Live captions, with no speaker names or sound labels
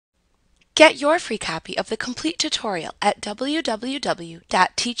Get your free copy of the complete tutorial at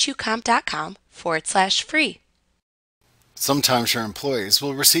www.teachucomp.com/free. Sometimes your employees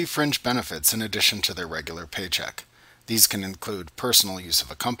will receive fringe benefits in addition to their regular paycheck. These can include personal use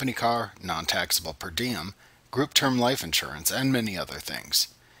of a company car, non-taxable per diem, group term life insurance, and many other things.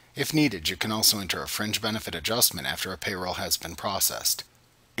 If needed, you can also enter a fringe benefit adjustment after a payroll has been processed.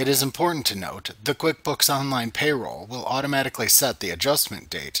 It is important to note the QuickBooks Online Payroll will automatically set the adjustment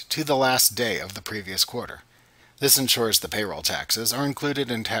date to the last day of the previous quarter. This ensures the payroll taxes are included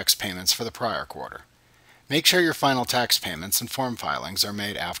in tax payments for the prior quarter. Make sure your final tax payments and form filings are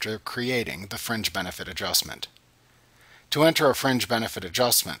made after creating the fringe benefit adjustment. To enter a fringe benefit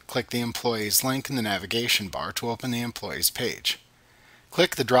adjustment, click the Employees link in the navigation bar to open the Employees page.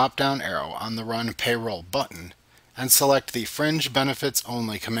 Click the drop-down arrow on the Run Payroll button and select the Fringe Benefits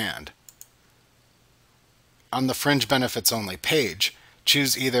Only command. On the Fringe Benefits Only page,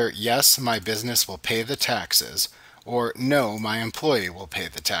 choose either Yes, my business will pay the taxes, or No, my employee will pay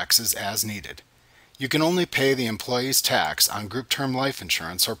the taxes as needed. You can only pay the employee's tax on group term life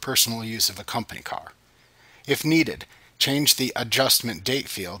insurance or personal use of a company car. If needed, change the Adjustment Date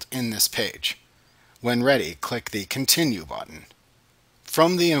field in this page. When ready, click the Continue button.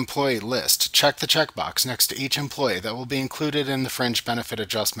 From the employee list, check the checkbox next to each employee that will be included in the fringe benefit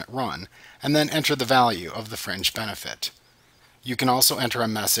adjustment run, and then enter the value of the fringe benefit. You can also enter a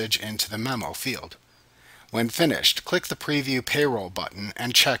message into the memo field. When finished, click the Preview Payroll button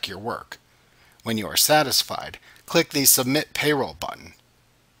and check your work. When you are satisfied, click the Submit Payroll button.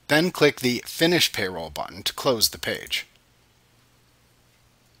 Then click the Finish Payroll button to close the page.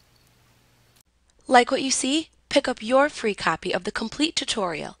 Like what you see? Pick up your free copy of the complete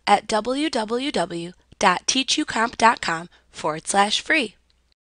tutorial at www.teachucomp.com/free.